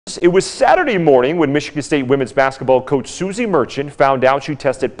It was Saturday morning when Michigan State women's basketball coach Suzy found out she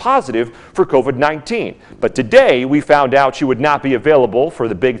tested positive for COVID-19. But today we found out she would not be available for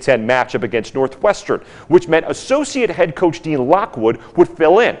the Big Ten matchup against Northwestern, which meant associate head coach Dean Lockwood would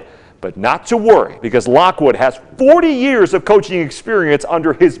fill in. But not to worry, because Lockwood has 40 years of coaching experience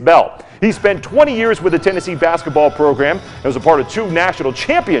under his belt. He spent 20 years with the Tennessee basketball program and was a part of 2 national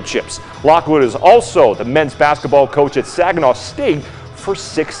championships. Lockwood is also the men's basketball coach at Saginaw State for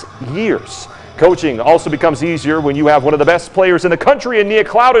 6 years. Coaching also becomes easier when you have one of the best players in the country in Nia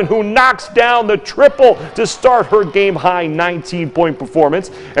Clouden, who knocks down the triple to start her game-high 19-point performance.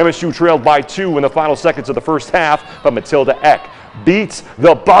 MSU trailed by 2 in the final seconds of the first half, but Matilda Eck beats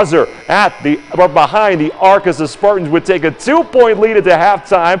the buzzer behind the arc as the Spartans would take a 2-point lead into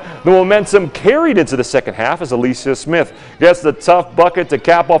halftime. The momentum carried into the second half as Alicia Smith gets the tough bucket to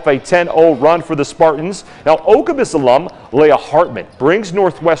cap off a 10-0 run for the Spartans. Now, Okemos alum Leah Hartman brings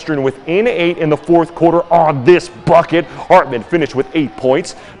Northwestern within 8 in the fourth quarter on this bucket. Hartman finished with 8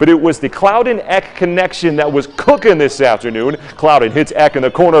 points, but it was the Clouden-Eck connection that was cooking this afternoon. Clouden hits Eck in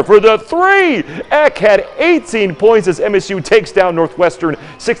the corner for the 3. Eck had 18 points as MSU takes down Northwestern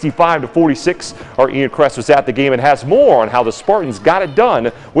 65-46. Our Ian Kress was at the game and has more on how the Spartans got it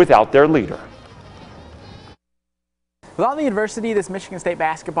done without their leader. With all the adversity this Michigan State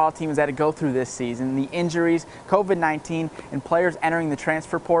basketball team has had to go through this season, the injuries, COVID-19, and players entering the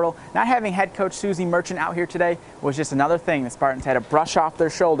transfer portal, not having head coach Suzy out here today was just another thing the Spartans had to brush off their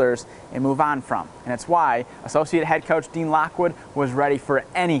shoulders and move on from. And it's why associate head coach Dean Lockwood was ready for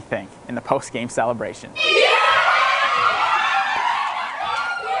anything in the post-game celebration.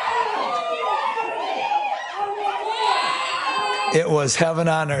 It was heaven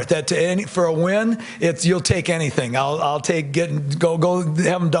on earth. For a win, you'll take anything. I'll take go have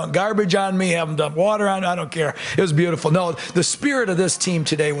them dump garbage on me, have them dump water on me. I don't care. It was beautiful. No, the spirit of this team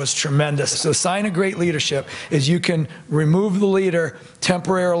today was tremendous. So, the sign of great leadership is you can remove the leader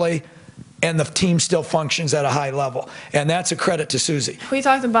temporarily, and the team still functions at a high level, and that's a credit to Suzy. We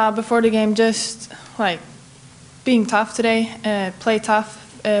talked about before the game just like being tough today, play tough.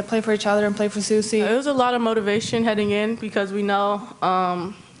 Play for each other and play for Suzy. It was a lot of motivation heading in because we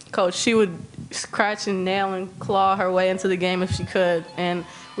know Coach, she would scratch and nail and claw her way into the game if she could. And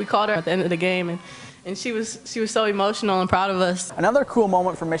we called her at the end of the game, and she was so emotional and proud of us. Another cool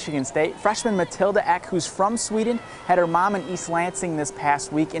moment for Michigan State, freshman Matilda Eck, who's from Sweden, had her mom in East Lansing this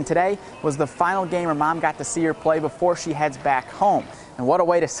past week, and today was the final game her mom got to see her play before she heads back home. And what a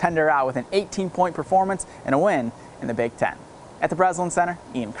way to send her out with an 18-point performance and a win in the Big Ten. At the Breslin Center,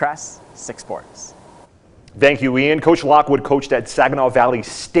 Ian Kress, 6 Sports. Thank you, Ian. Coach Lockwood coached at Saginaw Valley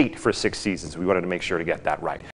State for 6 seasons. We wanted to make sure to get that right.